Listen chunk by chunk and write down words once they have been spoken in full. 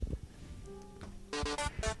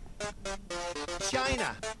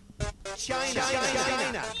China. I'm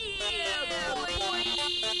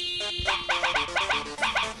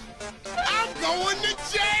going to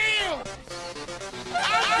jail.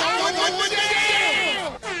 I'm going to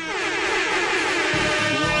jail.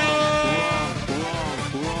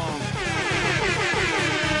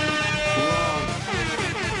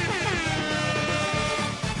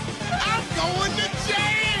 I'm going to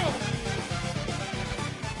jail.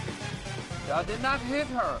 I did not hit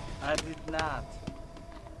her. I did not.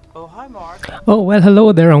 Oh, hi, Mark. Oh, well,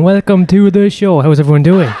 hello there and welcome to the show. How's everyone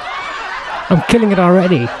doing? I'm killing it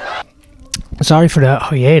already. Sorry for the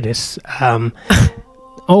hiatus.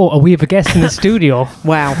 We have a guest in the studio.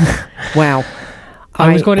 Wow.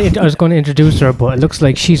 I was going to introduce her, but it looks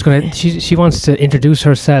like she wants to introduce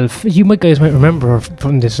herself. You guys might remember her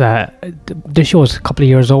from this. This show is a couple of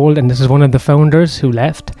years old, and this is one of the founders who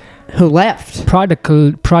left. Who left?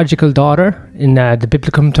 Prodigal daughter in the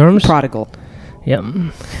biblical terms. Prodigal. Yeah.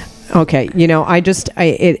 Okay. You know, I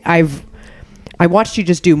watched you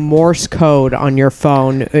just do Morse code on your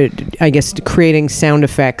phone. I guess creating sound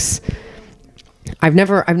effects. I've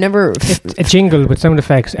never. A jingle with sound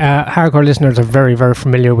effects. Hardcore listeners are very, very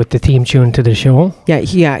familiar with the theme tune to the show.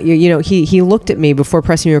 Yeah. You know, he looked at me before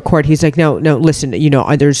pressing record. He's like, no. Listen, you know,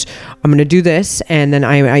 I'm going to do this, and then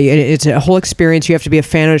it's a whole experience. You have to be a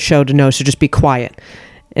fan of the show to know. So just be quiet.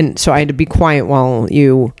 And so I had to be quiet while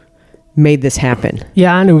you made this happen.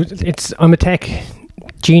 Yeah, I know. I'm a tech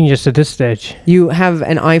genius at this stage. You have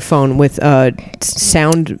an iPhone with a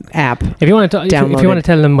sound app. If you want to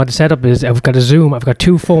tell them what the setup is, I've got a Zoom, I've got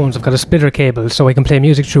two phones, I've got a splitter cable, so I can play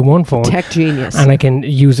music through one phone. Tech genius. And I can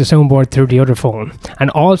use the soundboard through the other phone. And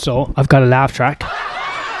also, I've got a laugh track.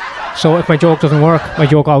 So if my joke doesn't work, my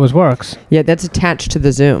joke always works. Yeah, that's attached to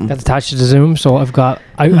the Zoom. So I've got...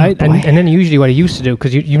 and then usually what I used to do,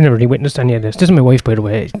 because you've never really witnessed any of this. This is my wife, by the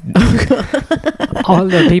way. All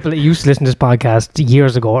the people that used to listen to this podcast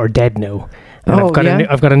years ago are dead now. And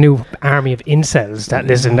I've got a new army of incels that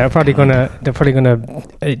listen. They're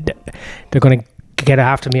gonna get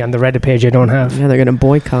after me on the Reddit page I don't have. Yeah, they're gonna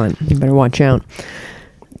boycott. You better watch out.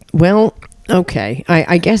 Well... Okay,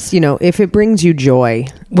 I guess, you know, if it brings you joy.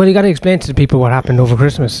 Well, you got to explain to the people what happened over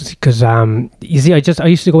Christmas, because you see, I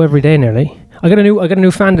used to go every day nearly. I got a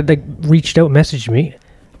new fan that reached out and messaged me.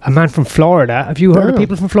 A man from Florida. Have you heard of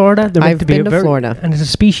people from Florida? I've been to Florida, and there's a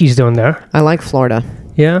species down there. I like Florida.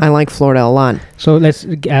 Yeah, I like Florida a lot. So let's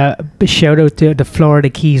shout out to the Florida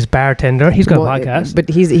Keys bartender. He's got a podcast, but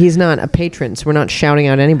he's not a patron, so we're not shouting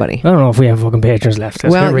out anybody. I don't know if we have fucking patrons left.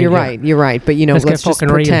 You're right. But you know, let's just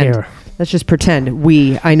pretend. Here. Let's just pretend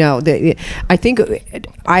I know. I think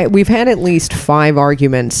we've had at least 5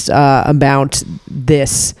 arguments about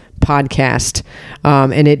this podcast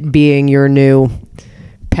and it being your new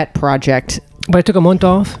pet project. But I took a month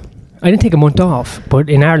off. I didn't take a month off, but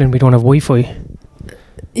in Ireland we don't have Wi-Fi.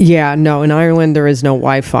 Yeah, no, in Ireland there is no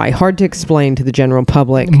Wi-Fi. Hard to explain to the general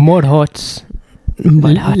public. Mud huts.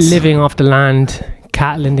 Living off the land,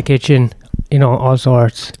 cattle in the kitchen, you know, all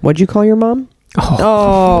sorts. What'd you call your mom?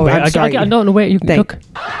 Oh, I'm sorry. I don't know where you can cook.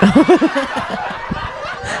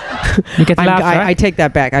 You get the laugh, right? I take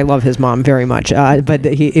that back. I love his mom very much, but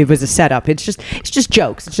it was a setup. It's just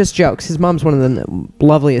jokes. It's just jokes. His mom's one of the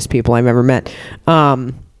loveliest people I've ever met.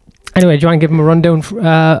 Anyway, do you want to give him a rundown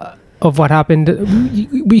of what happened?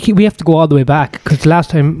 We have to go all the way back, because the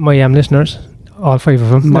last time my listeners, all 5 of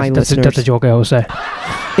them, that's a joke I always say.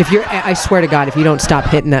 I swear to God, if you don't stop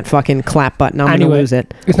hitting that fucking clap button, I'm going to lose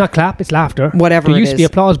it. It's not clap, it's laughter. Whatever it is. There used to be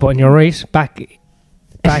applause button, you're right. Back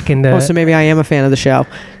in the... Oh, so maybe I am a fan of the show.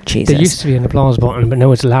 Jesus. There used to be an applause button, but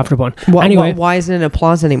now it's a laughter button. Anyway. Why isn't it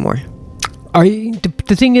applause anymore?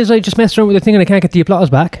 The thing is, I just messed around with the thing and I can't get the applause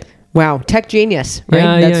back. Wow, tech genius,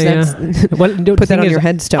 right? Yeah. Well, put that on your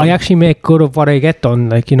headstone. I actually make good of what I get done,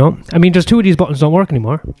 like, you know. I mean, there's 2 of these buttons don't work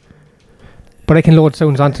anymore. But I can load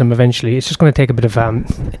sounds onto them eventually. It's just going to take a bit of...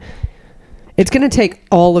 It's going to take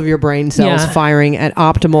all of your brain cells firing at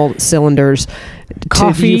optimal cylinders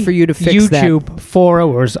for you to fix YouTube, that. 4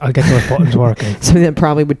 hours, I'll get those buttons working. So that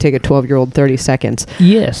probably would take a 12-year-old 30 seconds.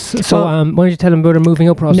 Yes. So why don't you tell them about our moving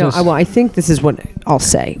out process? No, I think this is what I'll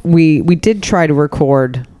say. We did try to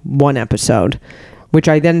record 1 episode, which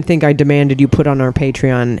I then think I demanded you put on our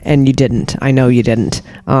Patreon, and you didn't. I know you didn't.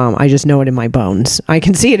 I just know it in my bones. I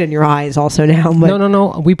can see it in your eyes also now. But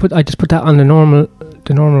No. I just put that on the normal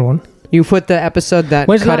one. You put the episode that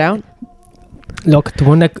cut out? Look, the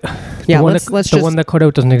one that one that cut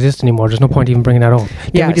out doesn't exist anymore. There's no point even bringing that up.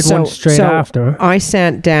 Then we did one straight after. I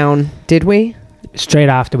sat down. Did we?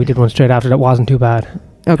 We did one straight after that wasn't too bad.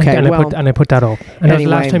 Okay, and I put that up. And that was the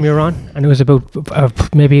last time you were on, and it was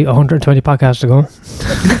about maybe 120 podcasts ago.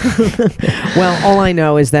 Well, all I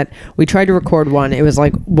know is that we tried to record one. It was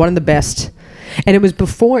like one of the best. And it was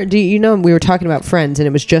before, we were talking about Friends, and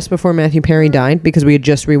it was just before Matthew Perry died, because we had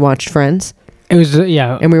just rewatched Friends. It was,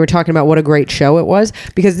 yeah. And we were talking about what a great show it was,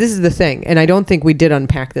 because this is the thing, and I don't think we did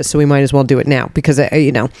unpack this, so we might as well do it now, because,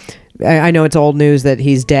 I know it's old news that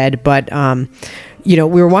he's dead, but, we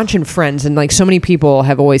were watching Friends, and like so many people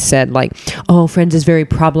have always said, like, oh, Friends is very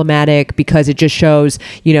problematic because it just shows,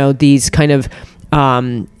 these kind of,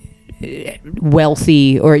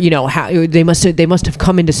 wealthy, or how they must have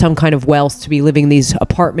come into some kind of wealth to be living in these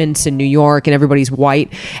apartments in New York, and everybody's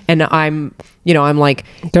white, and I'm like,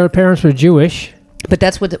 their parents were Jewish. But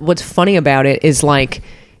that's what's funny about it is, like,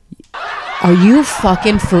 are you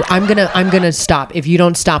fucking for? I'm gonna stop if you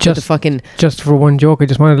don't stop with the fucking. Just for one joke, I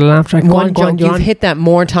just wanted a laugh track. One joke. You've hit that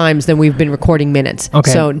more times than we've been recording minutes.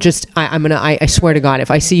 Okay. So just I swear to God, if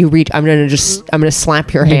I see you reach, I'm gonna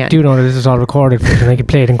slap your hand. You do know that this is all recorded, and I can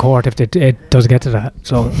play it in court if it does get to that.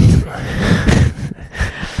 So.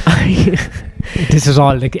 This is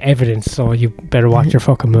all like evidence, so you better watch your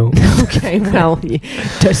fucking move. Okay, well,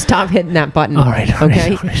 just stop hitting that button. All right.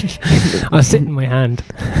 Okay. I'll sit in my hand.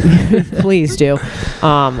 Please do.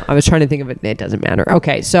 I was trying to think of it. It doesn't matter.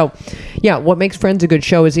 Okay, so yeah, what makes Friends a good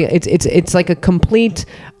show is it's like a complete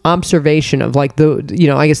observation of like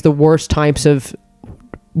I guess the worst types of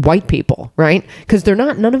white people, right? Because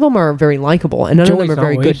none of them are very likable, and none of them are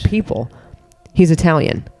very good people. He's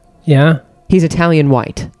Italian. Yeah. He's Italian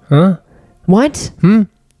white. Huh? What?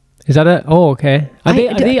 Is that it? Oh, okay. Are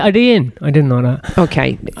they in? I didn't know that.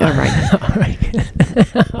 Okay. All right. All right.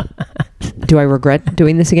 Do I regret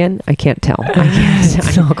doing this again? I can't tell.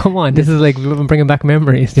 No, come on. This is like bringing back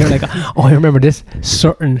memories. You're like, oh, I remember this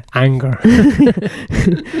certain anger.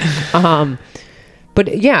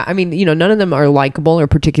 But yeah, I mean, none of them are likable or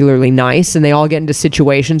particularly nice, and they all get into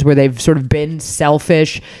situations where they've sort of been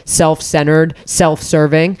selfish, self-centered,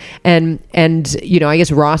 self-serving, and I guess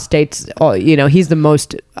Ross dates, he's the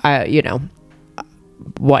most,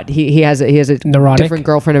 what he has a neurotic, different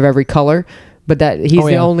girlfriend of every color, but that he's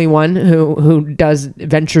the only one who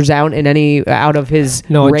ventures out of his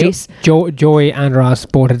race. Joey and Ross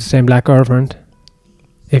both had the same black girlfriend.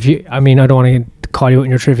 I don't want to call you out in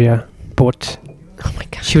your trivia, but. Oh my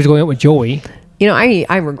God. She was going out with Joey.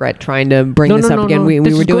 I regret trying to bring this up again. No. We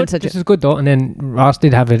were doing This is good though. And then Ross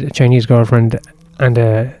did have a Chinese girlfriend and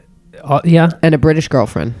and a British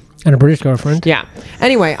girlfriend. Yeah.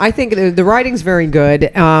 Anyway, I think the writing's very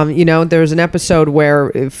good. There's an episode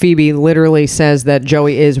where Phoebe literally says that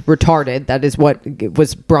Joey is retarded. That is what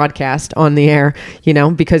was broadcast on the air,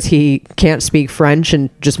 because he can't speak French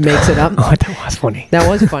and just makes it up. Oh, that was funny. That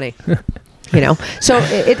was funny. So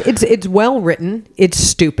it's well written, it's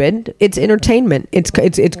stupid, it's entertainment, it's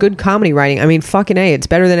good comedy writing. I mean, fucking A, it's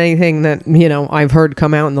better than anything that I've heard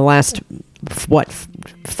come out in the last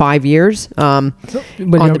 5 years on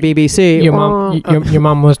the BBC. Your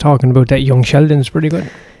mom was talking about that Young Sheldon's pretty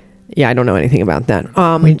good. Yeah, I don't know anything about that.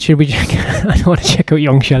 Should we check? I want to check out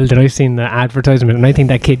Young Sheldon. I've seen the advertisement, and I think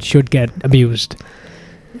that kid should get abused.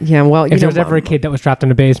 Yeah, well, if there was ever a kid that was trapped in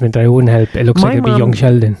a basement, I wouldn't help. It looks like it'd be Young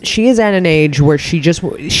Sheldon. She is at an age where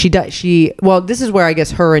well, this is where I guess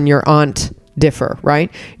her and your aunt differ, right?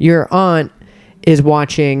 Your aunt is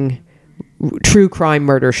watching true crime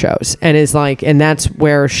murder shows and is like, and that's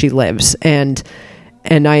where she lives. And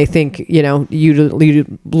I think,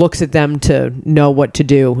 you looks at them to know what to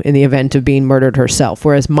do in the event of being murdered herself.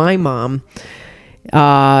 Whereas my mom,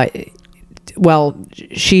 well,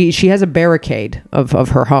 she has a barricade of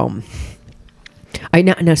her home. I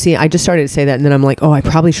just started to say that, and then I'm like, oh, I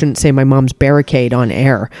probably shouldn't say my mom's barricade on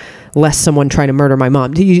air, lest someone try to murder my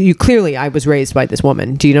mom. You clearly, I was raised by this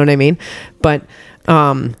woman. Do you know what I mean? But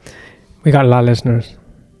we got a lot of listeners,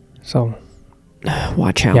 so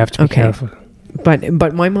watch out. You have to be careful.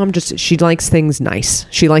 But my mom she likes things nice.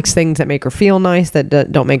 She likes things that make her feel nice, that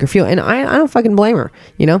don't make her feel. And I don't fucking blame her.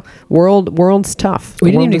 World's tough.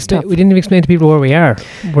 We didn't even explain to people where we are.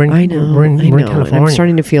 We're in California. And I'm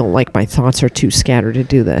starting to feel like my thoughts are too scattered to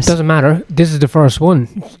do this. Doesn't matter. This is the first one.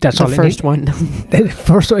 That's the first one. The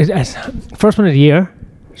first one of the year.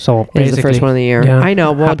 So it is the first one of the year. Yeah. I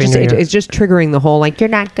know. Well, it's just triggering the whole like you're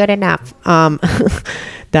not good enough.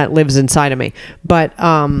 That lives inside of me. But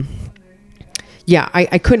yeah,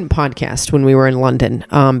 I couldn't podcast when we were in London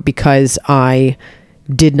because I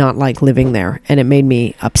did not like living there, and it made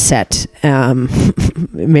me upset.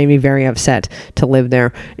 It made me very upset to live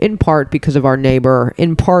there, in part because of our neighbor,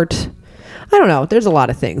 in part, I don't know. There's a lot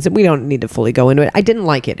of things that we don't need to fully go into it. I didn't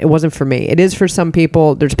like it. It wasn't for me. It is for some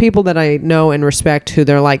people. There's people that I know and respect who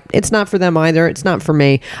they're like, it's not for them either. It's not for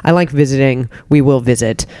me. I like visiting. We will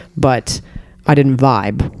visit, but I didn't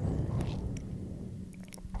vibe.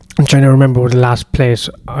 I'm trying to remember what the last place,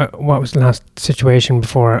 what was the last situation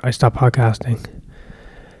before I stopped podcasting.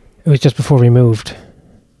 It was just before we moved.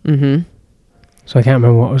 Mm-hmm. So I can't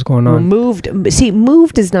remember what was going on.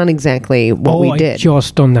 Moved is not exactly what we did. I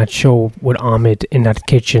just done that show with Ahmed in that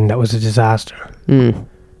kitchen. That was a disaster.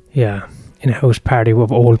 Yeah, in a house party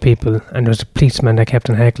with old people, and there was a policeman that kept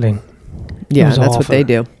on heckling. Yeah, that's awful. What they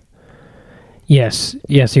do. Yes,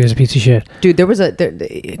 he was a piece of shit. Dude,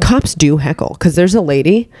 cops do heckle, because there's a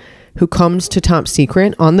lady who comes to Top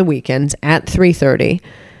Secret on the weekends at 3:30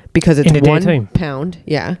 because it's £1.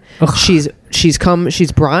 Yeah. Ugh.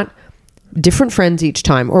 She's brought different friends each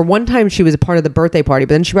time, or one time she was a part of the birthday party,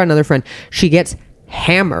 but then she brought another friend. She gets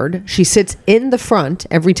hammered. She sits in the front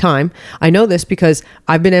every time. I know this because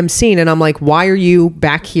I've been emceeing, and I'm like, why are you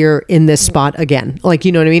back here in this spot again? Like,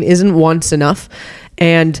 you know what I mean? Isn't once enough?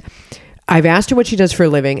 And I've asked her what she does for a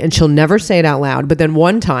living, and she'll never say it out loud. But then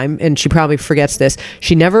one time, and she probably forgets this,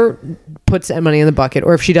 she never puts that money in the bucket,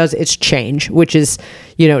 or if she does, it's change, which is,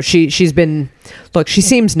 you know, she's been, look, she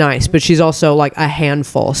seems nice, but she's also like a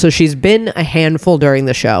handful. So she's been a handful during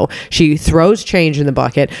the show. She throws change in the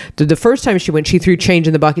bucket. The first time she went, she threw change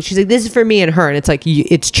in the bucket. She's like, this is for me and her. And it's like,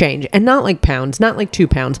 it's change. And not like pounds, not like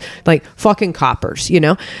 £2, like fucking coppers, you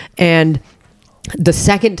know? And the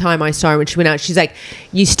second time I saw her when she went out, she's like,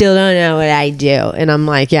 you still don't know what I do. And I'm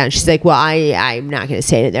like, yeah. And she's like, well, I'm not going to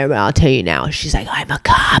say it there, but I'll tell you now. She's like, I'm a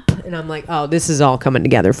cop. And I'm like, oh, this is all coming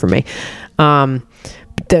together for me. Cops,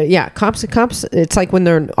 it's like when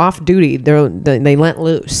they're off duty, they let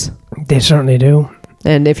loose. They certainly do.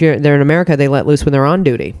 And if they're in America, they let loose when they're on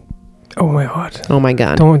duty. Oh my god! Oh my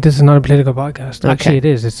god! This is not a political podcast. Okay. Actually, it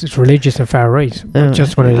is. It's religious and far right.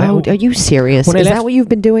 Just when are you serious? Is that what you've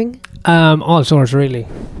been doing? All sorts, really.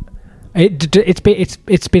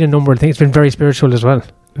 It's been a number of things. It's been very spiritual as well.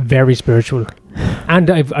 Very spiritual, and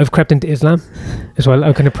I've crept into Islam as well.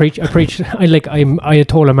 I kind of preach. I'm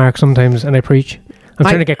Ayatollah Mark sometimes, and I preach. I'm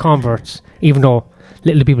trying to get converts, even though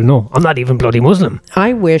little people know I'm not even bloody Muslim.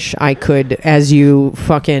 I wish I could, as you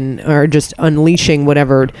fucking are just unleashing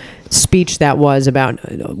whatever speech that was about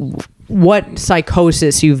what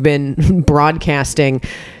psychosis you've been broadcasting,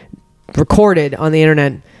 recorded on the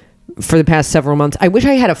internet for the past several months. I wish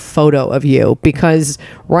I had a photo of you, because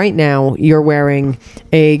right now you're wearing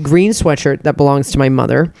a green sweatshirt that belongs to my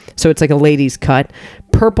mother, so it's like a lady's cut,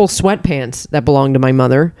 purple sweatpants that belong to my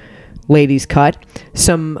mother, ladies cut,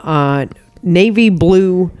 some navy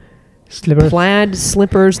blue plaid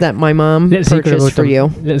slippers that my mom purchased for you.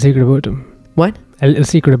 Little secret about them. What? A little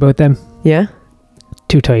secret about them. Yeah?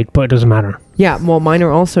 Too tight, but it doesn't matter. Yeah, well, mine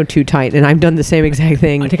are also too tight, and I've done the same exact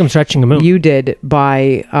thing. I think I'm stretching them out. You did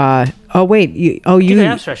by you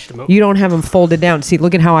have stretched them out. You don't have them folded down. See,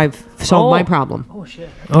 look at how I've solved my problem. Oh shit.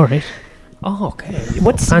 All right. Oh, okay.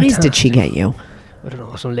 What size did she get you? I don't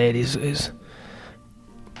know. Some ladies is.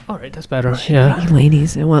 All right, that's better. Yeah,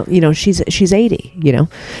 ladies. Well, you know, she's 80. You know,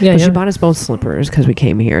 yeah. She bought us both slippers because we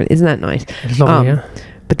came here. Isn't that nice? It's lovely, yeah.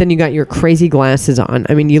 But then you got your crazy glasses on.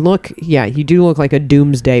 I mean, you do look like a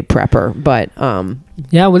doomsday prepper. But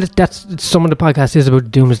yeah, well, that's some of the podcast is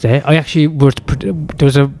about doomsday. I actually there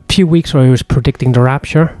was a few weeks where I was predicting the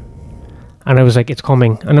rapture, and I was like, it's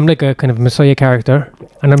coming, and I'm like a kind of Messiah character,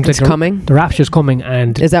 and I'm like, it's coming. The rapture's coming,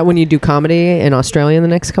 and is that when you do comedy in Australia in the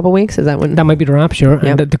next couple of weeks? Is that when? That might be the rapture,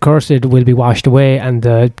 and the cursed will be washed away, and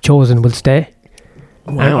the chosen will stay.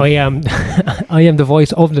 Wow. And I am the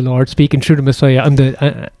voice of the Lord speaking through the Messiah. I'm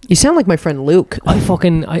the. You sound like my friend Luke.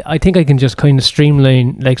 I think I can just kind of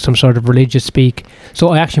streamline like some sort of religious speak. So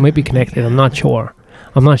I actually might be connected. I'm not sure,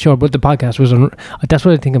 but the podcast was that's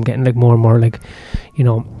what I think I'm getting, like more and more, like, you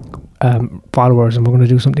know, followers, and we're going to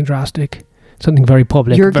do something drastic. Something very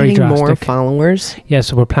public. You're very getting drastic. More followers? Yeah,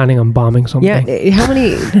 so we're planning on bombing something. Yeah, how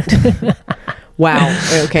many? Wow.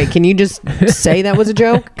 Okay, can you just say that was a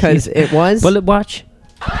joke? Because it was? Bullet watch.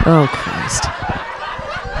 Oh, Christ.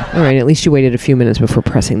 All right, at least you waited a few minutes before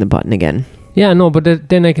pressing the button again. Yeah, no, but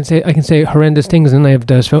then I can say horrendous things, and I have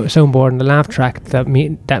the soundboard and the laugh track. That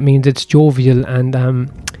means it's jovial, and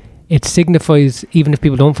it signifies, even if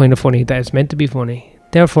people don't find it funny, that it's meant to be funny.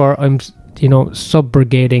 Therefore, I'm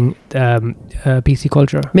subrogating PC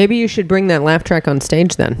culture. Maybe you should bring that laugh track on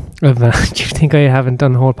stage then. Do you think I haven't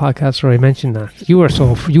done the whole podcast where I mentioned that? You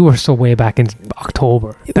were so way back in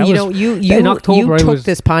October. You took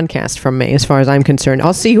this podcast from me, as far as I'm concerned.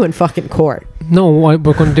 I'll see you in fucking court. No, what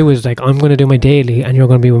we're going to do is, like, I'm going to do my daily and you're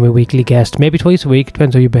going to be my weekly guest. Maybe twice a week,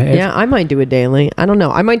 depends how you behave. Yeah, I might do a daily. I don't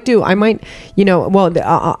know. I might,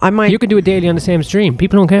 You could do a daily on the same stream.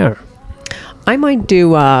 People don't care. I might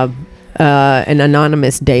do an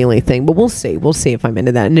anonymous daily thing, but we'll see. We'll see if I'm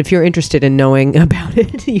into that. And if you're interested in knowing about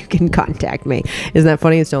it, you can contact me. Isn't that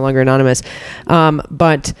funny? It's no longer anonymous.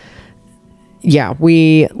 But yeah,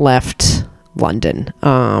 we left London.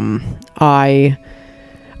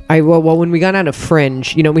 Well, when we got out of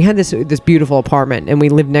Fringe, we had this beautiful apartment, and we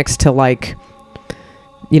lived next to, like,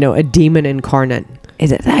 a demon incarnate.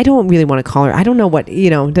 I don't really want to call her. I don't know what,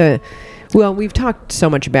 well, we've talked so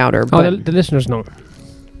much about her. But, the listeners know.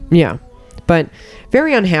 Yeah. But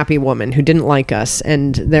very unhappy woman who didn't like us,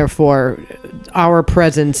 and therefore our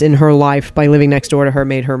presence in her life by living next door to her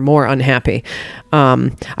made her more unhappy.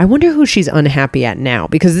 I wonder who she's unhappy at now,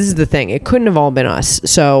 because this is the thing. It couldn't have all been us.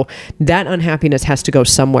 So that unhappiness has to go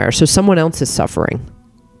somewhere. So someone else is suffering.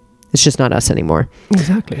 It's just not us anymore.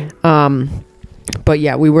 Exactly. But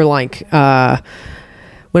yeah, we were like...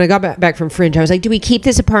 when I got back from Fringe, I was like, do we keep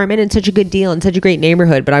this apartment in such a good deal, in such a great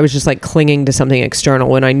neighborhood? But I was just like clinging to something external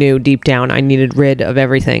when I knew deep down I needed rid of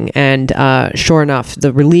everything. And sure enough,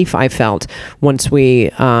 the relief I felt once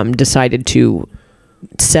we decided to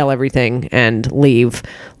sell everything and leave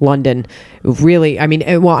London, really,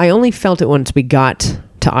 I only felt it once we got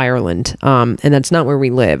to Ireland. And that's not where we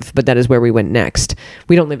live, but that is where we went next.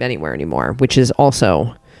 We don't live anywhere anymore, which is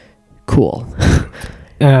also cool.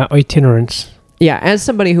 Itinerance. Yeah, as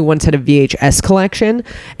somebody who once had a VHS collection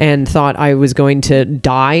and thought I was going to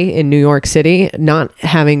die in New York City, not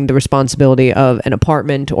having the responsibility of an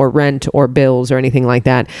apartment or rent or bills or anything like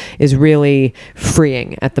that is really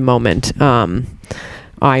freeing at the moment. I'm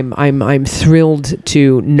thrilled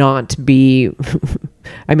to not be.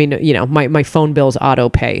 My phone bill's auto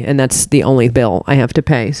pay, and that's the only bill I have to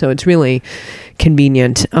pay, so it's really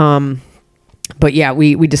convenient. But yeah,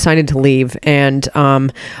 we decided to leave, and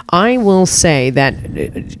I will say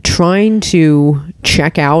that trying to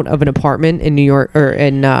check out of an apartment in New York or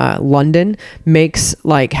in London makes,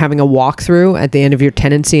 like, having a walkthrough at the end of your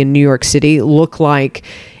tenancy in New York City look like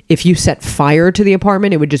if you set fire to the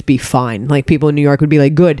apartment, it would just be fine. Like, people in New York would be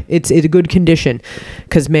like, good, it's a good condition.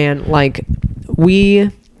 Because, man, like,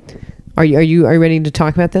 Are you ready to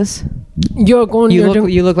talk about this? You're going.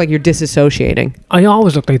 You look like you're disassociating. I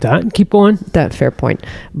always look like that. Keep going. That's fair point.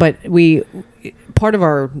 But part of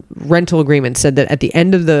our rental agreement said that at the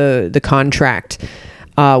end of the contract,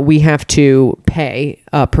 we have to pay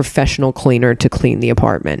a professional cleaner to clean the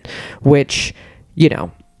apartment, which,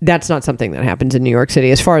 that's not something that happens in New York City,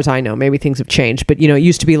 as far as I know. Maybe things have changed, but it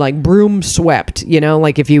used to be like broom swept.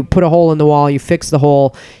 Like if you put a hole in the wall, you fix the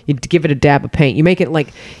hole, you give it a dab of paint, you make it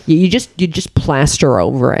like you just plaster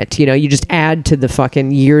over it. You just add to the fucking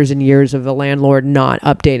years and years of the landlord not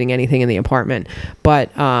updating anything in the apartment. But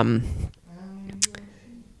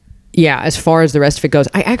yeah, as far as the rest of it goes,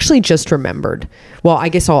 I actually just remembered. Well, I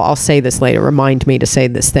guess I'll say this later. Remind me to say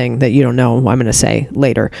this thing that you don't know I'm going to say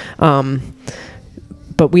later.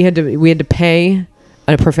 But we had to pay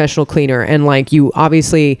a professional cleaner, and like you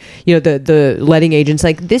obviously, the letting agent's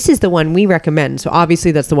like, this is the one we recommend. So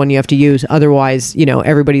obviously that's the one you have to use. Otherwise,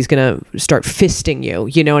 everybody's going to start fisting you.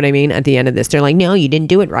 You know what I mean? At the end of this, they're like, no, you didn't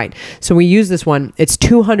do it right. So we use this one. It's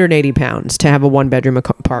 £280 to have a 1-bedroom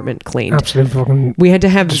apartment cleaned. Absolutely fucking we had to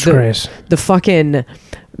have disgrace. The fucking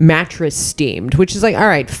mattress steamed, which is like, all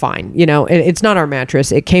right, fine. It's not our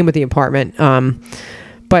mattress. It came with the apartment.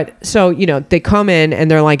 But so, they come in and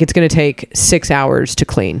they're like, it's going to take 6 hours to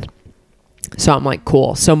clean. So I'm like,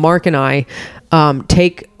 cool. So Mark and I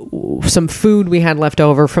take some food we had left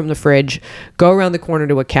over from the fridge, go around the corner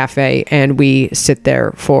to a cafe, and we sit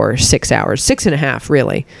there for 6 hours. 6.5,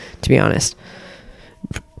 really, to be honest.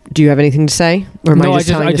 Do you have anything to say? Or am I just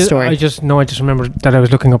telling the story? I just remembered that I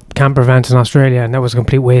was looking up camper vans in Australia, and that was a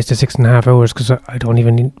complete waste of 6.5 hours because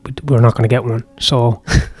we're not going to get one. So...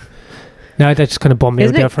 No, that just kind of bummed me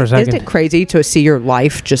out there for a second. Isn't it crazy to see your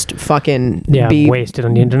life just fucking be wasted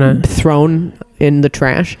on the internet, thrown in the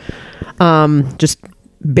trash? Just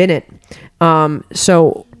bin it.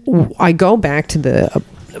 So I go back to the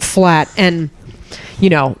flat, and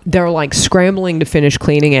they're like scrambling to finish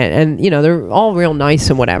cleaning it, and they're all real nice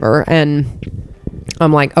and whatever. And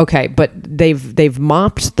I'm like, okay, but they've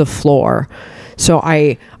mopped the floor, so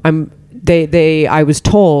I was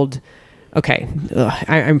told. Okay,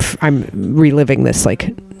 I'm reliving this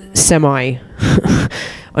like semi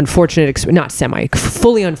unfortunate, not semi,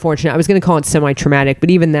 fully unfortunate. I was going to call it semi-traumatic, but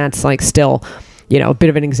even that's like still, you know, a bit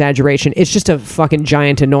of an exaggeration. It's just a fucking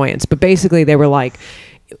giant annoyance. But basically they were like,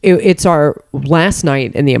 it's our last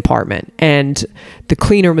night in the apartment, and the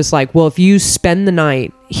cleaner was like, well, if you spend the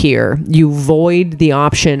night here, you void the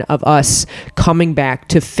option of us coming back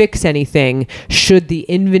to fix anything should the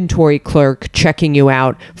inventory clerk checking you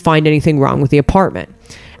out find anything wrong with the apartment.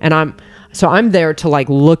 And I'm there to like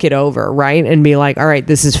look it over, right, and be like, all right,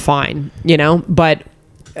 this is fine, you know. But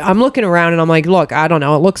I'm looking around and I'm like, look, I don't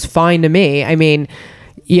know, it looks fine to me. I mean,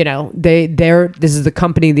 you know, this is the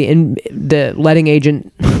company the letting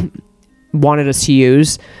agent wanted us to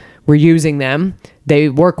use. We're using them. They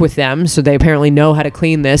work with them, so they apparently know how to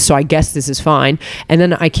clean this, so I guess this is fine. And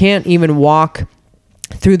then I can't even walk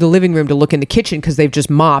through the living room to look in the kitchen because they've just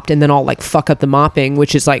mopped, and then I'll like fuck up the mopping,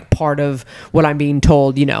 which is like part of what I'm being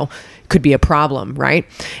told, you know, could be a problem, right?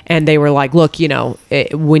 And they were like, look, you know,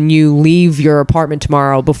 when you leave your apartment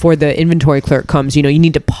tomorrow before the inventory clerk comes, you know, you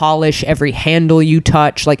need to polish every handle you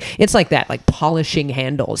touch. Like, it's like that, like polishing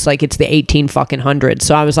handles, like it's the 1800s.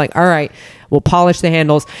 So I was like, all right, we'll polish the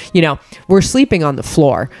handles. You know, we're sleeping on the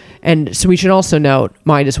floor. And so we should also note,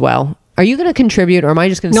 might as well, are you going to contribute, or am I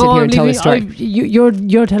just going to sit here and tell the story?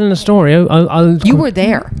 You're telling a story. You were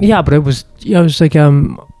there. Yeah, but I was like,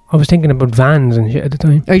 I was thinking about vans and shit at the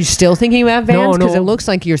time. Are you still thinking about vans? Because it looks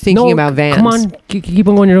like you're thinking about vans. Come on, keep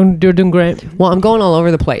on going. You're doing great. Well, I'm going all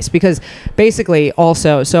over the place because basically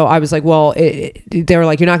also, so I was like, well, they were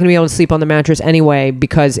like, you're not going to be able to sleep on the mattress anyway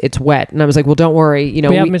because it's wet. And I was like, well, don't worry. You know,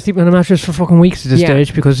 we haven't been sleeping on the mattress for fucking weeks at this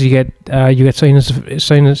stage because you get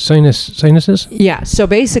sinuses. Yeah. So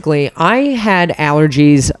basically, I had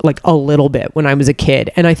allergies like a little bit when I was a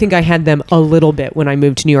kid. And I think I had them a little bit when I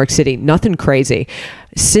moved to New York City. Nothing crazy.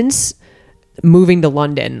 Since moving to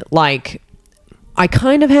London, like, I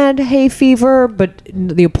kind of had hay fever, but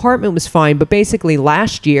the apartment was fine. But basically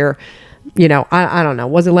last year, you know, I don't know,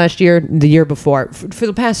 was it last year? The year before? For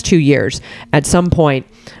the past 2 years, at some point,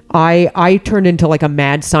 I turned into like a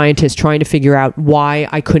mad scientist trying to figure out why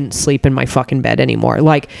I couldn't sleep in my fucking bed anymore.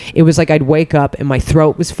 Like, it was like I'd wake up and my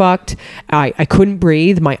throat was fucked. I couldn't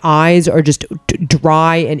breathe. My eyes are just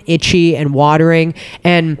dry and itchy and watering.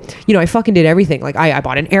 And, you know, I fucking did everything. Like, I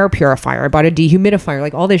bought an air purifier. I bought a dehumidifier.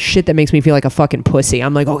 Like, all this shit that makes me feel like a fucking pussy.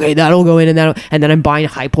 I'm like, okay, that'll go in and then I'm buying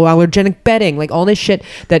hypoallergenic bedding. Like, all this shit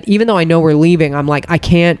that even though I know we're leaving, I'm like, I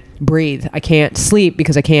can't breathe. I can't sleep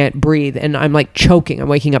because I can't breathe. And I'm like choking. I'm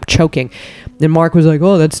waking up choking. And Mark was like,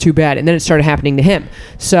 oh, that's too bad. And then it started happening to him.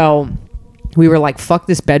 So we were like, fuck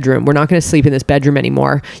this bedroom. We're not going to sleep in this bedroom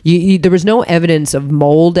anymore. There was no evidence of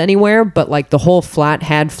mold anywhere, but like the whole flat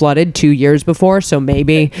had flooded 2 years before. So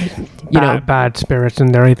maybe, you know. Bad spirits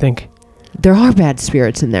in there, I think. There are bad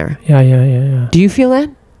spirits in there. Yeah. Do you feel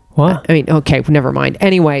that? What? I mean, okay, never mind.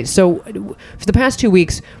 Anyway, so for the past 2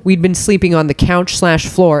 weeks, we'd been sleeping on the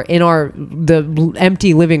couch/floor in the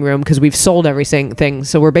empty living room because we've sold everything.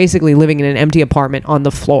 So we're basically living in an empty apartment on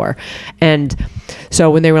the floor. And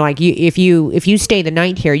so when they were like, if you stay the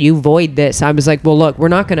night here, you void this. I was like, well, look, we're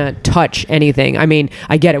not going to touch anything. I mean,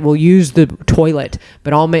 I get it. We'll use the toilet,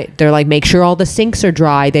 but they're like, make sure all the sinks are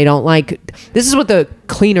dry. They don't like. This is what the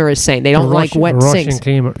cleaner is saying. They don't like wet sinks.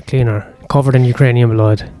 Russian cleaner covered in Ukrainian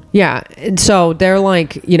blood. Yeah. And so they're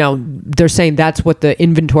like, you know, they're saying that's what the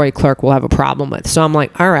inventory clerk will have a problem with. So I'm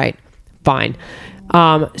like, all right, fine.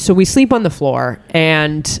 So we sleep on the floor,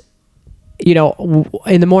 and, you know,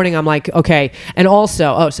 in the morning I'm like, okay. And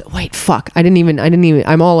also, wait, fuck. I didn't even,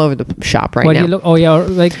 I'm all over the shop right now.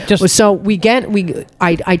 So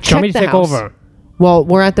I checked the house. Take over? Well,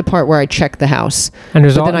 we're at the part where I check the house, and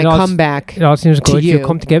then I come back. It all seems good. You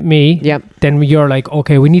come to get me. Yep. Then you're like,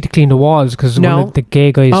 okay, we need to clean the walls because one of the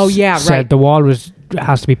gay guys said the wall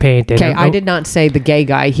has to be painted. Okay, I did not say the gay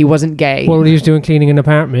guy. He wasn't gay. What he was doing, cleaning an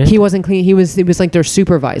apartment? He wasn't cleaning. He was like their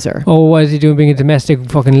supervisor. Oh, what is he doing, being a domestic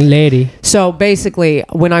fucking lady? So basically,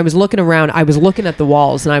 when I was looking around, I was looking at the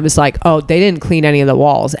walls, and I was like, oh, they didn't clean any of the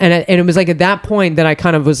walls. And it was like at that point that I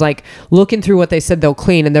kind of was like looking through what they said they'll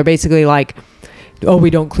clean, and they're basically like, oh,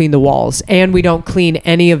 we don't clean the walls, and we don't clean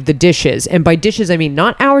any of the dishes. And by dishes, I mean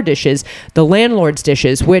not our dishes, the landlord's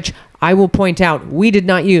dishes, which I will point out we did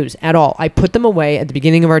not use at all. I put them away at the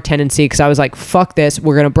beginning of our tenancy because I was like, fuck this.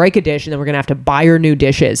 We're going to break a dish, and then we're going to have to buy her new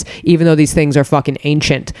dishes, even though these things are fucking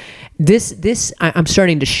ancient. I'm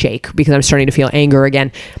starting to shake because I'm starting to feel anger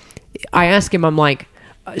again. I ask him, I'm like,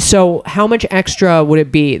 so how much extra would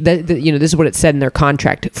it be you know, this is what it said in their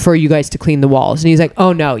contract for you guys to clean the walls? And he's like,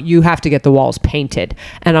 oh no, you have to get the walls painted.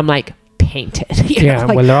 And I'm like, tainted. Yeah,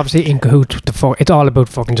 well, they're obviously in cahoots with the it's all about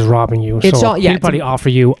fucking just robbing you. It's so all, yeah, he'll probably offer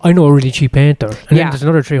you, I know a really cheap painter. And then there's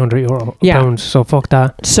another €300 pounds, so fuck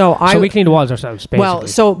that. So we clean the walls ourselves, basically. Well,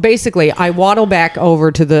 so basically, I waddle back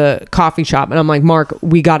over to the coffee shop, and I'm like, Mark,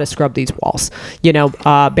 we got to scrub these walls.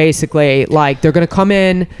 Basically, like, they're going to come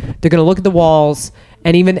in, they're going to look at the walls,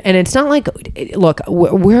 and it's not like, look,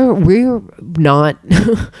 we're not...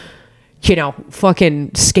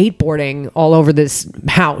 fucking skateboarding all over this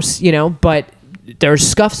house, but there's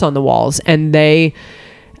scuffs on the walls, and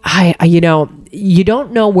you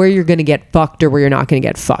don't know where you're going to get fucked or where you're not going to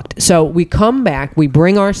get fucked. So we come back, we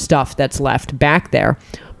bring our stuff that's left back there,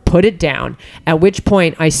 put it down, at which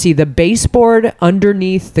point I see the baseboard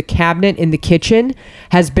underneath the cabinet in the kitchen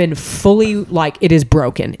has been fully, like, it is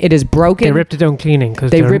broken. It is broken. They ripped it down cleaning.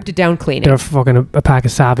 They ripped it down cleaning. They're fucking a pack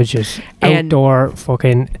of savages. Outdoor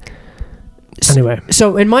fucking... Anyway.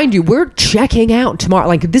 So, and mind you, we're checking out tomorrow.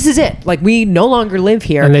 Like, this is it. Like, we no longer live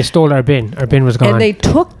here. And they stole our bin. Our bin was gone. And they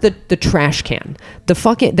took the trash can.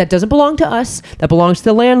 That doesn't belong to us. That belongs to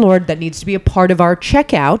the landlord. That needs to be a part of our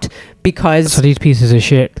checkout because... So these pieces of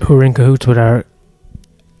shit who are in cahoots with our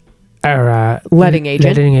letting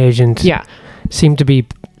agent. Yeah. Seem to be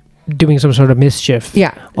doing some sort of mischief.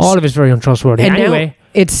 Yeah. All of it's very untrustworthy. And anyway... Now,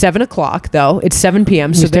 it's 7 o'clock, though. It's 7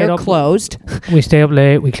 p.m., so they're closed. We stay up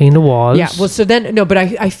late. We clean the walls. Yeah, well, so then... No, but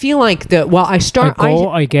I feel like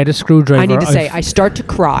I get a screwdriver. I need to say, I start to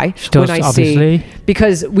cry when I see...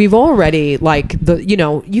 Because we've already, like,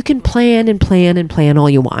 you can plan and plan and plan all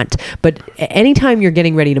you want. But anytime you're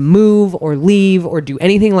getting ready to move or leave or do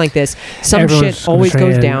anything like this, shit always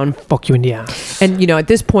goes down. Fuck you in the ass. And, at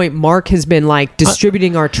this point, Mark has been, like,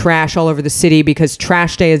 distributing our trash all over the city because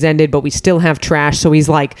trash day has ended, but we still have trash. So he's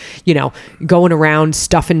like, going around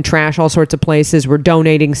stuffing trash all sorts of places. We're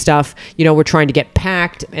donating stuff. We're trying to get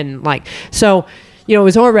packed and like, so, it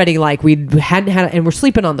was already like we hadn't had, and we're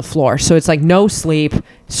sleeping on the floor. So it's like no sleep,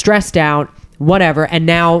 stressed out, whatever. And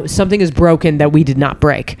now something is broken that we did not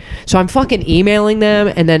break. So I'm fucking emailing them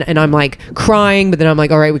and I'm like crying, but then I'm like,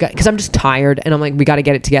 all right, because I'm just tired and I'm like, we got to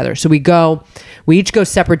get it together. So we each go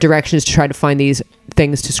separate directions to try to find these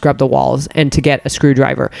things to scrub the walls and to get a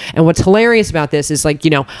screwdriver. And what's hilarious about this is like,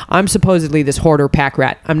 I'm supposedly this hoarder pack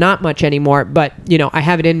rat. I'm not much anymore, but I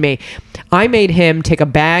have it in me. I made him take a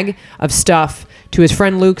bag of stuff to his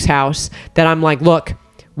friend Luke's house that I'm like, look,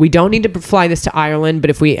 we don't need to fly this to Ireland, but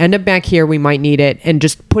if we end up back here, we might need it, and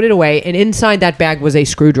just put it away. And inside that bag was a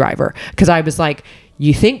screwdriver because I was like,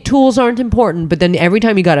 you think tools aren't important, but then every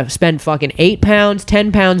time you got to spend fucking £8,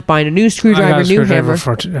 £10 buying a new screwdriver, new hammer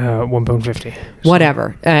for £1.50.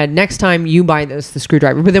 Whatever. Next time you buy the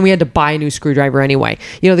screwdriver, but then we had to buy a new screwdriver anyway.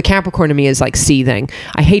 The Capricorn in me is like seething.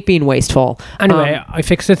 I hate being wasteful. Anyway, I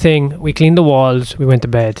fixed the thing. We cleaned the walls. We went to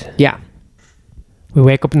bed. Yeah. We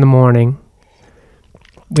wake up in the morning.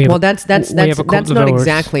 That's not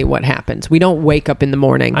exactly what happens. We don't wake up in the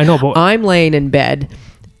morning. I know, but I'm laying in bed,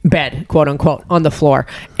 quote unquote, on the floor,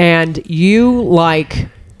 and you like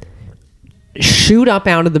shoot up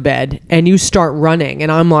out of the bed and you start running, and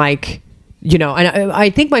I'm like, and I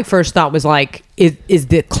think my first thought was like, is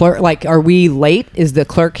the clerk, like, are we late? Is the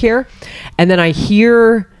clerk here? And then I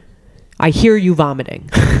hear you vomiting.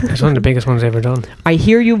 It's one of the biggest ones I've ever done. I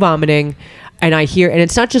hear you vomiting. And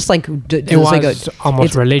it's not just like it was like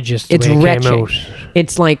almost religious. It's retching.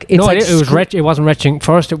 It was retching. It wasn't retching.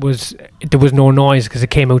 First, there was no noise because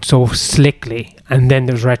it came out so slickly, and then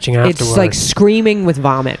there was retching afterwards. It's like screaming with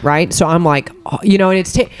vomit, right? So I'm like,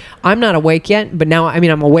 and I'm not awake yet, but now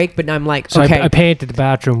I'm awake, but now I'm like, so okay. I painted the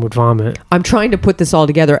bathroom with vomit. I'm trying to put this all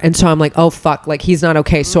together, and so I'm like, oh fuck, like he's not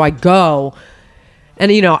okay. So I go,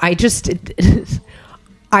 and I just.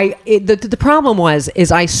 The problem is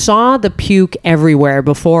I saw the puke everywhere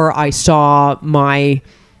before I saw my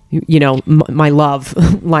my love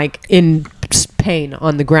like in pain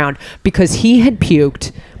on the ground because he had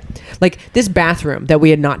puked. Like this bathroom that we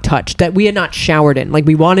had not touched, that we had not showered in. Like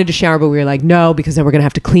we wanted to shower, but we were like, no, because then we're going to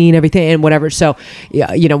have to clean everything and whatever. So,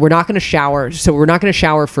 we're not going to shower. So we're not going to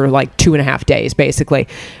shower for like 2.5 days, basically.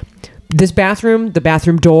 This bathroom, the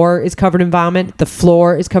bathroom door is covered in vomit. The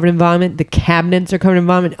floor is covered in vomit. The cabinets are covered in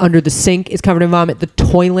vomit. Under the sink is covered in vomit. The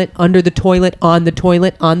toilet, under the toilet, on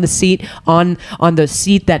the seat, on the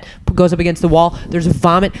seat that goes up against the wall. There's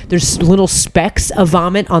vomit. There's little specks of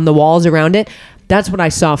vomit on the walls around it. That's what I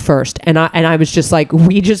saw first. And I was just like,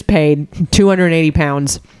 we just paid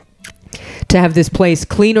 £280 to have this place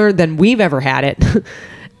cleaner than we've ever had it.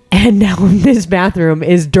 And now this bathroom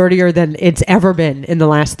is dirtier than it's ever been in the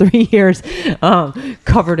last 3 years,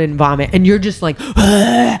 covered in vomit. And you're just like,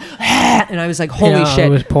 and I was like, holy shit. I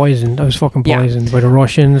was poisoned. I was fucking poisoned by the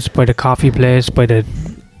Russians, by the coffee place, by the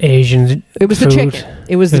Asian. It was food. the chicken.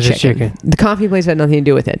 It was the chicken. The coffee place had nothing to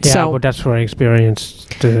do with it. Yeah, but that's where I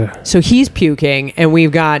experienced So he's puking, and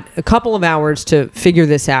we've got a couple of hours to figure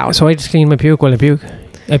this out. So I just clean my puke while I puke.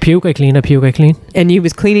 I puke, I clean, I puke, I clean. And he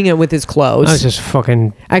was cleaning it with his clothes. I was just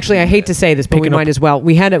fucking... Actually, I hate to say this, but we might as well.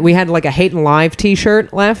 We had like a Hate and Live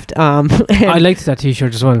t-shirt left. I liked that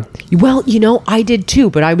t-shirt as well. Well, I did too,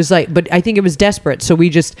 but I was like... But I think it was desperate, so we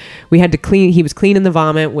had to clean... He was cleaning the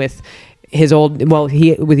vomit with his old... Well,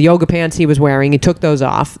 with yoga pants he was wearing. He took those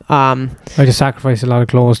off. I just sacrificed a lot of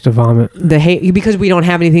clothes to vomit. Because we don't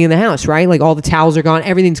have anything in the house, right? Like all the towels are gone.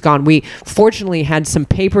 Everything's gone. We fortunately had some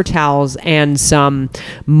paper towels and some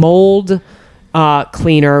mold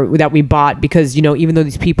cleaner that we bought because, even though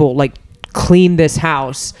these people like cleaned this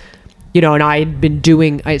house, and I had been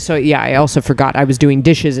doing... I also forgot I was doing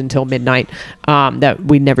dishes until midnight that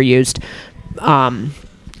we never used.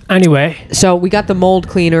 Anyway, so we got the mold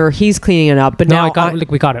cleaner. He's cleaning it up, but now we got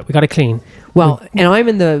it. We got it clean. Well, and I'm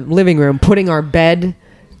in the living room putting our bed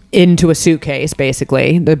into a suitcase,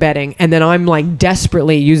 basically the bedding, and then I'm like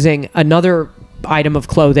desperately using another item of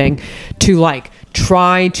clothing to like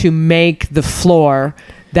try to make the floor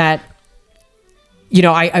that. We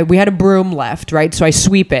had a broom left, right? So I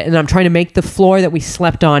sweep it, and I'm trying to make the floor that we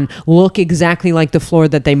slept on look exactly like the floor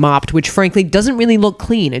that they mopped, which frankly doesn't really look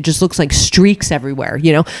clean. It just looks like streaks everywhere,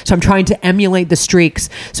 So I'm trying to emulate the streaks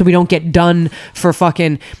so we don't get done for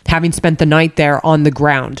fucking having spent the night there on the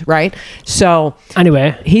ground, right? So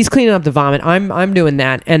anyway, he's cleaning up the vomit. I'm doing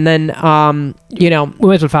that, and then we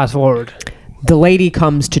might as well fast forward. The lady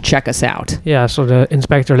comes to check us out. Yeah, so the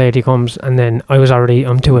inspector lady comes, and then I'm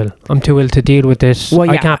too ill. I'm too ill to deal with this. Well,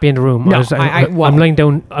 yeah. I can't be in the room. No, I'm lying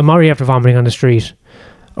down. I'm already after vomiting on the street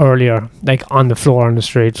earlier, like on the floor on the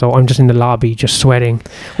street. So I'm just in the lobby, just sweating.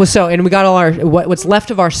 Well, and we got all our what's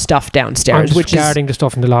left of our stuff downstairs, I'm just guarding the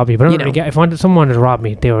stuff in the lobby. But if someone wanted to rob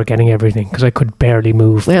me, they were getting everything because I could barely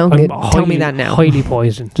move. Well, tell me that now. Highly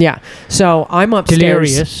poisoned. Yeah. So I'm upstairs,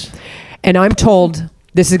 delirious, and I'm told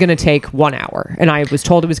this is going to take 1 hour, and I was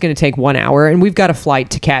told it was going to take 1 hour, and we've got a flight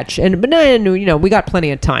to catch, we got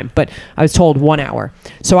plenty of time, but I was told 1 hour.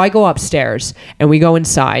 So I go upstairs, and we go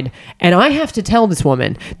inside, and I have to tell this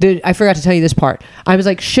woman, I forgot to tell you this part. I was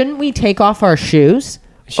like, shouldn't we take off our shoes?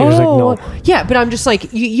 She was like, no. Yeah, but I'm just like,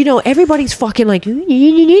 everybody's fucking like,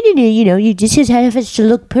 you just have us to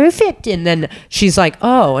look perfect. And then she's like,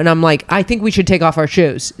 oh. And I'm like, I think we should take off our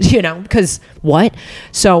shoes, because what?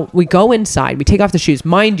 So we go inside, we take off the shoes.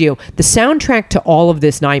 Mind you, the soundtrack to all of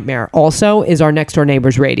this nightmare also is our next door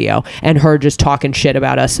neighbor's radio and her just talking shit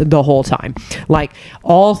about us the whole time. Like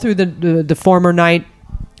all through the former night,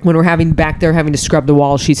 when we're having to scrub the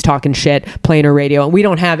walls, she's talking shit, playing her radio, and we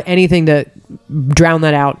don't have anything to drown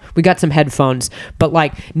that out. We got some headphones, but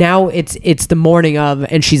like now it's the morning of,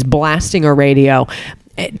 and she's blasting her radio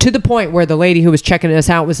to the point where the lady who was checking us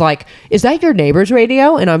out was like, "Is that your neighbor's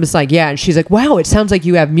radio?" And I was like, "Yeah." And she's like, "Wow, it sounds like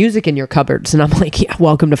you have music in your cupboards." And I'm like, "Yeah,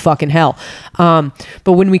 welcome to fucking hell."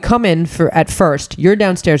 But when we come in at first, you're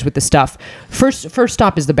downstairs with the stuff. First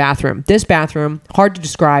stop is the bathroom. This bathroom, hard to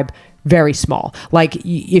describe. Very small. Like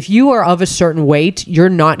if you are of a certain weight, you're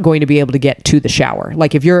not going to be able to get to the shower.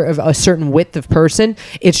 Like if you're of a certain width of person,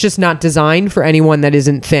 it's just not designed for anyone that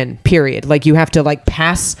isn't thin, period. Like you have to like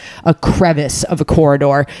pass a crevice of a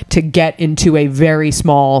corridor to get into a very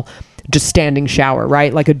small, just standing shower,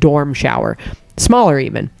 right? Like a dorm shower, smaller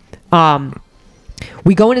even.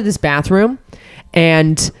 We go into this bathroom,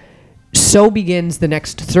 and so begins the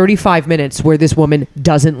next 35 minutes where this woman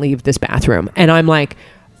doesn't leave this bathroom. And I'm like,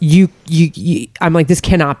 I'm like, this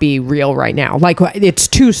cannot be real right now. Like it's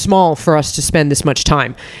too small for us to spend this much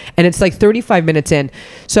time. And it's like 35 minutes in.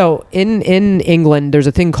 So in England, there's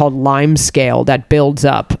a thing called lime scale that builds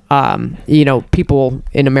up. People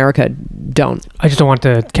in America don't. I just don't want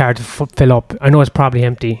the car to fill up. I know it's probably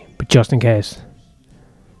empty, but just in case.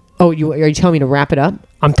 Oh, are you telling me to wrap it up?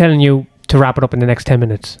 I'm telling you to wrap it up in the next 10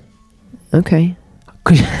 minutes. Okay.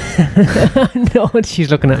 No, she's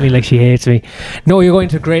looking at me like she hates me. No, you're going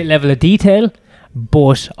to a great level of detail,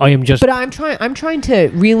 but I am just... But I'm trying to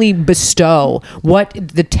really bestow what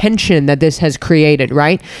the tension that this has created,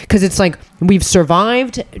 right? Because it's like we've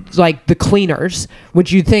survived like the cleaners,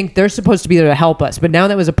 which you'd think they're supposed to be there to help us, but now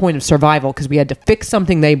that was a point of survival because we had to fix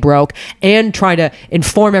something they broke and try to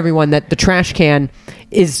inform everyone that the trash can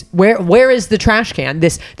is... Where is the trash can?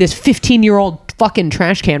 This 15-year-old fucking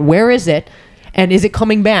trash can, where is it? And is it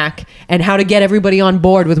coming back? And how to get everybody on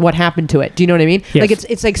board with what happened to it? Do you know what I mean? Yes. Like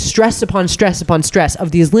it's like stress upon stress upon stress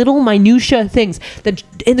of these little minutia things that,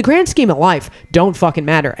 in the grand scheme of life, don't fucking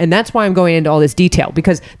matter. And that's why I'm going into all this detail,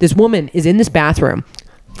 because this woman is in this bathroom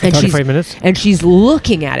And 35 minutes. And she's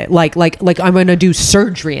looking at it like I'm gonna do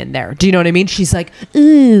surgery in there. Do you know what I mean? She's like,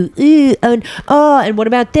 ooh, and what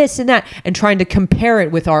about this and that? And trying to compare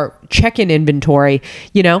it with our check-in inventory,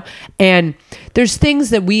 you know? And there's things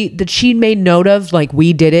that she made note of, like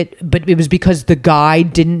we did it, but it was because the guy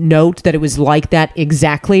didn't note that it was like that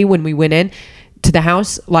exactly when we went in to the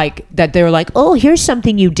house, like that they were like, oh, here's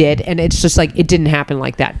something you did. And it's just like, it didn't happen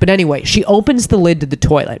like that. But anyway, she opens the lid to the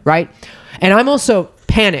toilet, right? And I'm also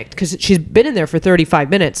panicked because she's been in there for 35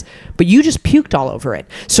 minutes, but you just puked all over it.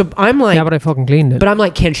 So I'm like, yeah, but I fucking cleaned it. But I'm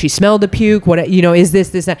like, can she smell the puke? What, you know, is this,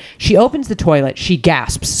 that? She opens the toilet, she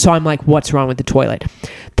gasps. So I'm like, what's wrong with the toilet?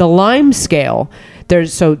 The lime scale,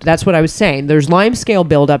 so that's what I was saying. There's lime scale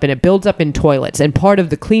buildup and it builds up in toilets. And part of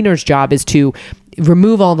the cleaner's job is to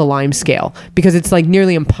remove all the lime scale because it's like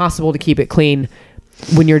nearly impossible to keep it clean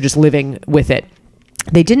when you're just living with it.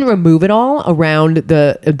 They didn't remove it all around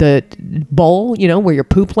the bowl, you know, where your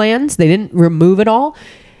poop lands. They didn't remove it all.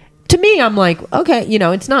 To me, I'm like, okay, you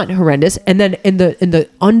know, it's not horrendous. And then in the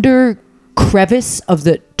under crevice of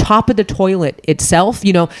the top of the toilet itself,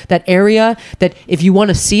 you know, that area that if you want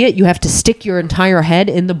to see it, you have to stick your entire head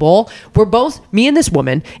in the bowl. We're both, me and this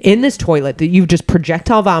woman, in this toilet that you've just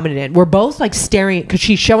projectile vomited in. We're both like staring because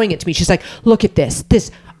she's showing it to me. She's like, look at this.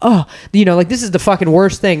 Oh, you know, like this is the fucking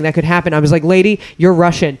worst thing that could happen. I was like, lady, you're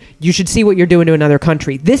Russian. You should see what you're doing to another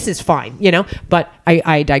country. This is fine, you know, but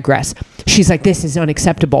I digress. She's like, this is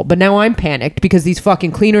unacceptable. But now I'm panicked because these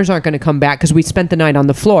fucking cleaners aren't going to come back because we spent the night on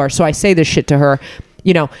the floor. So I say this shit to her,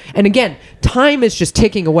 you know, and again, time is just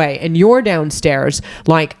ticking away and you're downstairs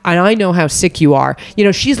like, and I know how sick you are. You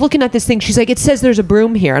know, she's looking at this thing. She's like, it says there's a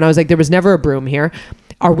broom here. And I was like, there was never a broom here.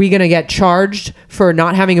 Are we going to get charged for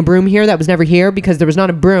not having a broom here that was never here because there was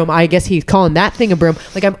not a broom? I guess he's calling that thing a broom.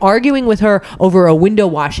 Like I'm arguing with her over a window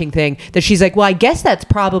washing thing that she's like, well, I guess that's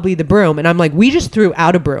probably the broom. And I'm like, we just threw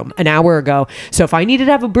out a broom an hour ago. So if I needed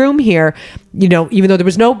to have a broom here, you know, even though there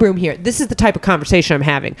was no broom here, this is the type of conversation I'm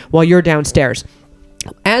having while you're downstairs.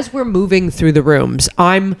 As we're moving through the rooms,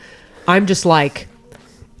 I'm just like,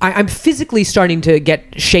 I'm physically starting to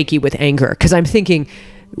get shaky with anger because I'm thinking,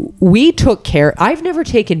 we took care. I've never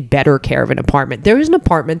taken better care of an apartment. There is an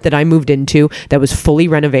apartment that I moved into that was fully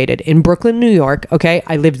renovated in Brooklyn, New York. Okay.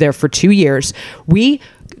 I lived there for 2 years. They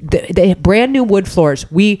had brand new wood floors.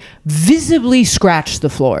 We visibly scratched the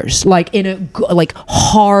floors like like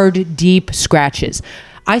hard, deep scratches.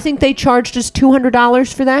 I think they charged us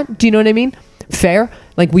 $200 for that. Do you know what I mean? Fair.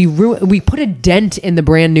 Like we put a dent in the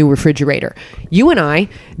brand new refrigerator. You and I,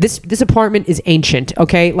 this apartment is ancient,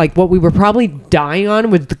 okay? Like what we were probably dying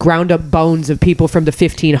on was the ground up bones of people from the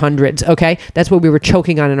 1500s, okay? That's what we were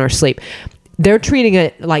choking on in our sleep. They're treating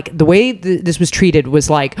it like the way this was treated was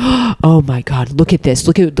like, oh my God, look at this.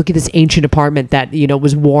 Look at this ancient apartment that, you know,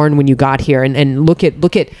 was worn when you got here. And look at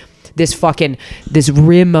this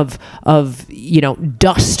rim of, you know,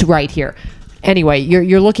 dust right here. Anyway,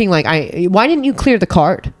 you're looking like why didn't you clear the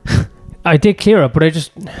card? I did clear it, but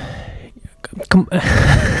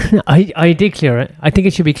I did clear it. I think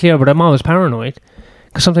it should be clear, but I'm always paranoid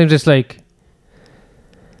because sometimes it's like,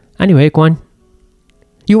 anyway, go on.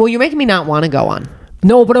 You're making me not want to go on.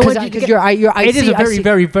 No, but I it is a very,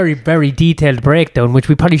 very, very, very detailed breakdown, which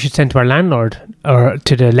we probably should send to our landlord or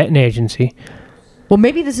to the letting agency. Well,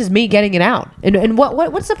 maybe this is me getting it out. And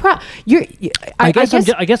what's the problem? I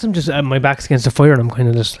guess I'm just my back's against the fire and I'm kind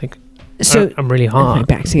of just like, so I'm really hot. My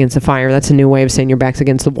back's against the fire. That's a new way of saying your back's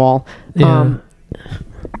against the wall. Yeah.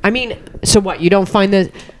 I mean, so what? You don't find this?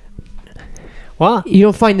 What? You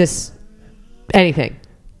don't find this anything?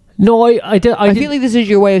 No, I feel like this is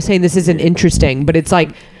your way of saying this isn't interesting, but it's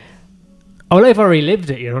like, oh, I've already lived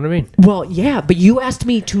it. You know what I mean? Well, yeah, but you asked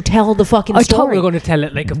me to tell the fucking story. I thought we were going to tell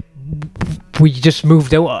it like we just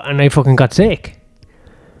moved out and I fucking got sick.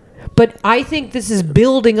 But I think this is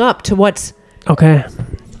building up to what's... Okay.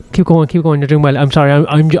 Keep going. You're doing well. I'm sorry.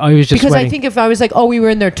 I was just because sweating. I think if I was like, oh, we were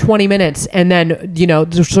in there 20 minutes and then, you know,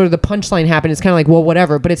 sort of the punchline happened, it's kind of like, well,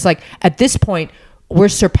 whatever. But it's like, at this point, we're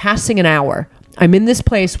surpassing an hour. I'm in this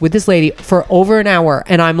place with this lady for over an hour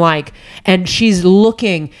and I'm like, and she's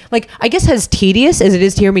looking like, I guess as tedious as it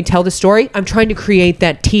is to hear me tell the story, I'm trying to create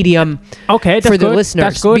that tedium for the listeners.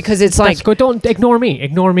 That's good. Because it's like, that's good. Don't ignore me.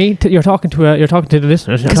 You're talking to the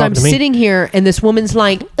listeners. Because I'm sitting here and this woman's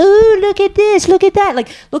like, oh, look at this, look at that. Like,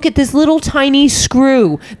 look at this little tiny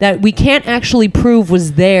screw that we can't actually prove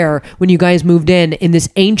was there when you guys moved in this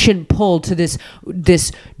ancient pull to this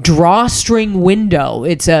drawstring window.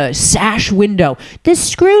 It's a sash window. This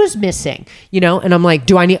screw's missing, you know? And I'm like,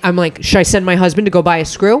 should I send my husband to go buy a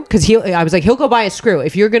screw? Because I was like, he'll go buy a screw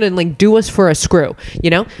if you're gonna like do us for a screw,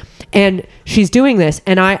 you know? And she's doing this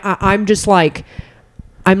and I'm just like,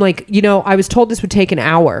 I'm like, I was told this would take an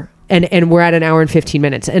hour. And we're at an hour and 15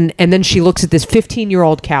 minutes. And then she looks at this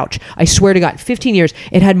 15-year-old couch. I swear to God, 15 years.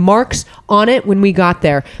 It had marks on it when we got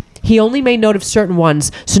there. He only made note of certain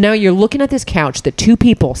ones. So now you're looking at this couch that 2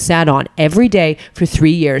 people sat on every day for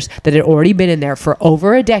 3 years that had already been in there for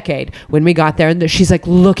over a decade when we got there. And she's like,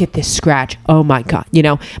 look at this scratch. Oh, my God. We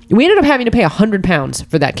ended up having to pay £100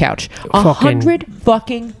 for that couch. 100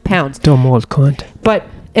 fucking pounds. Dumb old cunt. But...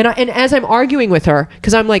 And as I'm arguing with her,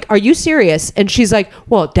 because I'm like, are you serious? And she's like,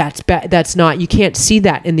 well, that's not, you can't see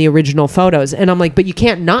that in the original photos. And I'm like, but you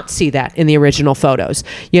can't not see that in the original photos,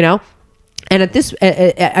 And at this,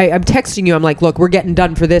 I'm texting you, I'm like, look, we're getting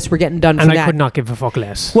done for this, we're getting done for that. And I could not give a fuck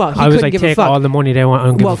less. Well, I was like, take all the money they want, I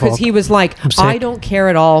don't give a fuck. Well, because he was like, I don't care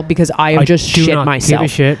at all because I have just shit myself. I do not give a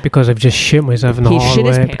shit because I've just shit myself in the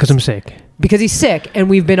hallway because I'm sick. Because he's sick, and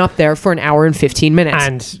we've been up there for an hour and 15 minutes.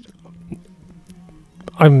 And...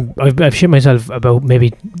 I've shit myself about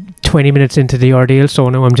maybe 20 minutes into the ordeal, so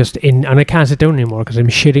now I'm just in, and I can't sit down anymore because I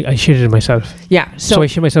shitted myself. Yeah. So I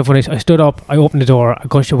shit myself when I stood up, I opened the door, I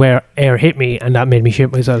got to where air hit me, and that made me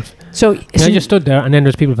shit myself. So I just stood there, and then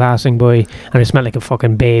there's people passing by, and I smelled like a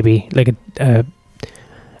fucking baby, like a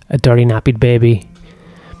dirty nappy baby.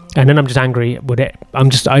 And then I'm just angry with it.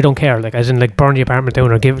 I don't care. Like, as in, like, burn the apartment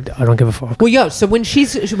down I don't give a fuck. Well, so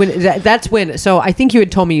that's when, so I think you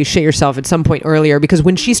had told me you shit yourself at some point earlier, because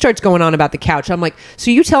when she starts going on about the couch, I'm like,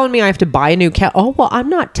 so you telling me I have to buy a new couch? Oh, well, I'm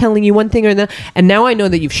not telling you one thing or that. And now I know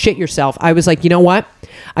that you've shit yourself. I was like, you know what?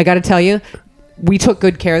 I got to tell you, we took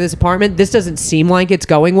good care of this apartment. This doesn't seem like it's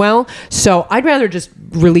going well. So I'd rather just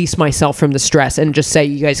release myself from the stress and just say,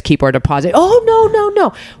 you guys keep our deposit. Oh,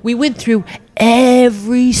 no. We went through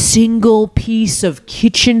every single piece of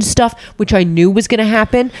kitchen stuff, which I knew was going to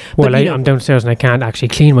happen. Well, I'm downstairs and I can't actually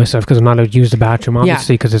clean myself because I'm not allowed to use the bathroom,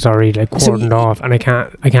 obviously, because it's already like cordoned off, and I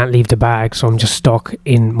can't leave the bag, so I'm just stuck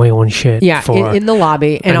in my own shit. Yeah, for in the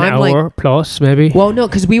lobby, and I'm hour plus maybe. Well, no,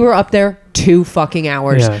 because we were up there 2 fucking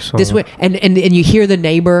hours. Yeah, so this way, and you hear the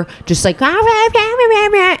neighbor just like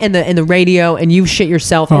and the radio, and you shit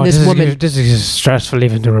yourself. And this woman. This is stressful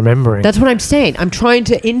even to remembering. That's what I'm saying. I'm trying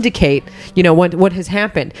to indicate, what has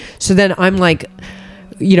happened. So then I'm like,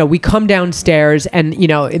 we come downstairs, and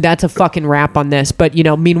that's a fucking wrap on this. But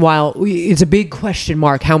meanwhile, it's a big question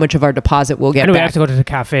mark how much of our deposit we'll get back. I have to go to the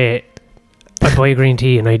cafe. I buy a green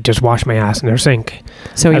tea and I just wash my ass in their sink.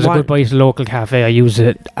 So as a good boy to local cafe, I use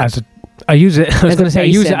it as a. I use it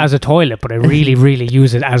as a toilet, but I really, really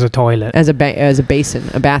use it as a toilet, as a basin,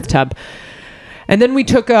 a bathtub. And then we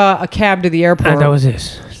took a cab to the airport. And that was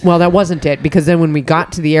it. Well, that wasn't it, because then when we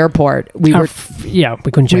got to the airport, we couldn't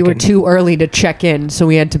check in. We were too early to check in, so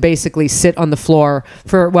we had to basically sit on the floor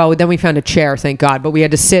then we found a chair, thank God, but we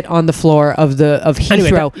had to sit on the floor of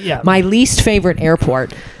Heathrow, my least favorite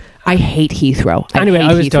airport. I hate Heathrow.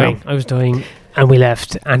 I was dying, and we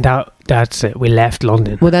left, and that's it. We left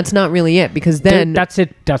London. Well, that's not really it, because then that's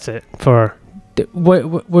it for where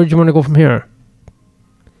do you want to go from here?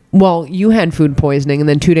 Well, you had food poisoning, and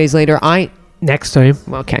then 2 days later next time.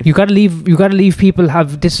 Okay. You gotta leave people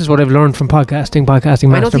this is what I've learned from podcasting master.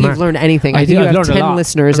 I don't think you've learned anything. I think you have 10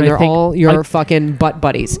 listeners, and they're all your fucking butt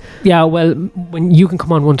buddies. Yeah, well, when you can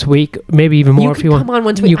come on once a week, maybe even more if you want. Come on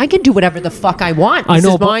once a week. I can do whatever the fuck I want. This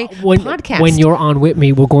is my podcast. When you're on with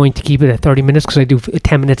me, we're going to keep it at 30 minutes because I do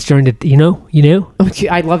 10 minutes during the, you know? Okay,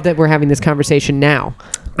 I love that we're having this conversation now.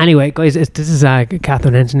 Anyway, guys, this is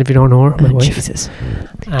Katharyn Henson, if you don't know her, my wife. Jesus.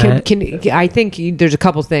 I think there's a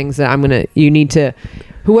couple things that you need to,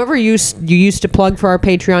 whoever you used to plug for our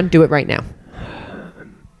Patreon, do it right now.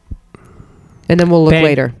 And then we'll look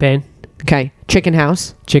later. Ben. Okay. Chicken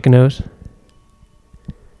House. Chicken House.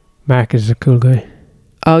 Mark is a cool guy.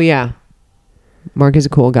 Oh, yeah. Mark is a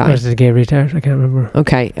cool guy. Or is it a gay retard? I can't remember.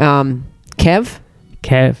 Okay. Kev?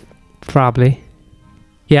 Kev, probably.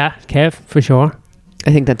 Yeah, Kev, for sure.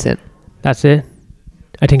 I think that's it. That's it?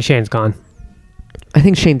 I think Shane's gone. I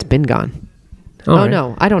think Shane's been gone.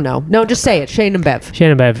 No, I don't know. No, just say it. Shane and Bev.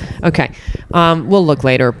 Okay. We'll look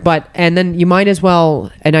later. And then you might as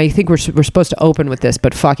well, and I think we're supposed to open with this,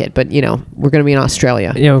 but fuck it. But, we're going to be in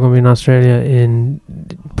Australia. Yeah, we're going to be in Australia in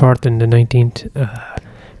Perth on the 19th.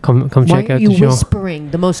 Come check out the show. Why are you whispering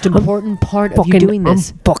the most important part of you doing this?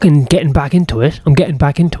 I'm fucking getting back into it. It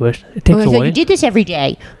takes a while. You did this every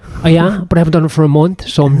day. Yeah, but I haven't done it for a month,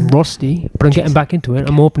 so I'm rusty. But I'm getting back into it.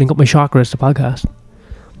 I'm opening up my chakras to podcast.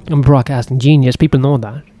 I'm a broadcasting genius. People know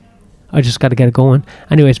that. I just got to get it going.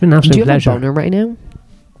 Anyway, it's been an absolute pleasure. Do you have a boner right now?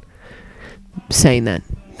 Saying that.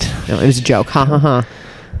 No, it was a joke. Ha ha ha.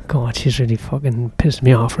 God, she's really fucking pissed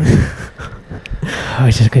me off right now. I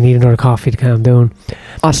just need another coffee to calm down.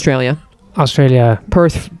 Australia.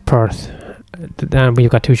 Perth.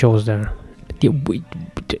 You've got 2 shows there.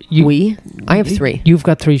 I have 3. You've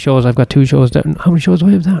got 3 shows. I've got 2 shows there. How many shows do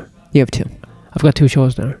I have there? You have 2. I've got 2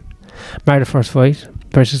 shows there. Married at First Fight,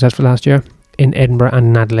 very successful last year in Edinburgh and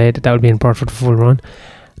in Adelaide. That would be in Perth for the full run.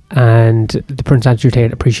 And the Prince Andrew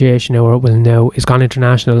Tate Appreciation Hour is gone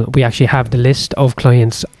international. We actually have the list of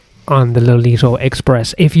clients on the Lolito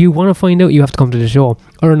Express. If you want to find out, you have to come to the show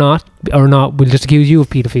or not, we'll just accuse you of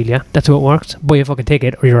paedophilia. That's how it works. Buy a fucking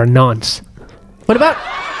ticket or you're a nonce. What about?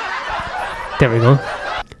 There we go.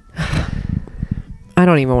 I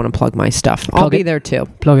don't even want to plug my stuff. I'll be there too.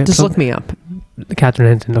 Plug it. Just look me up. Katharyn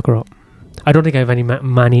Henson, look her up. I don't think I have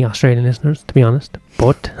many Australian listeners, to be honest,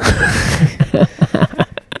 but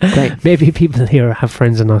great. Maybe people here have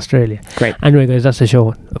friends in Australia. Great. Anyway, guys, that's the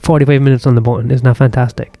show. 45 minutes on the button. Isn't that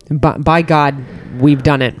fantastic? By God, we've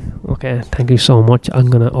done it. Okay, thank you so much. I'm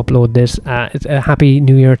going to upload this. It's a happy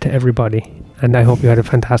New Year to everybody, and I hope you had a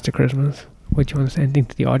fantastic Christmas. Would you want to say anything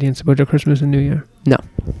to the audience about your Christmas and New Year? No.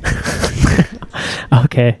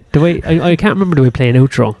 Okay. I can't remember. Do we play an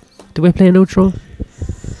outro? Do we play an outro?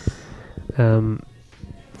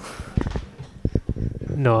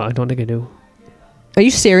 No, I don't think I do. Are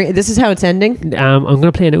you serious? This is how it's ending? I'm going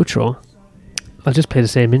to play an outro. I'll just play the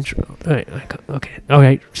same intro. All right.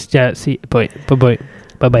 Okay. Yeah. See. Bye. Bye. Bye.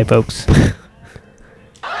 Bye. Bye, folks.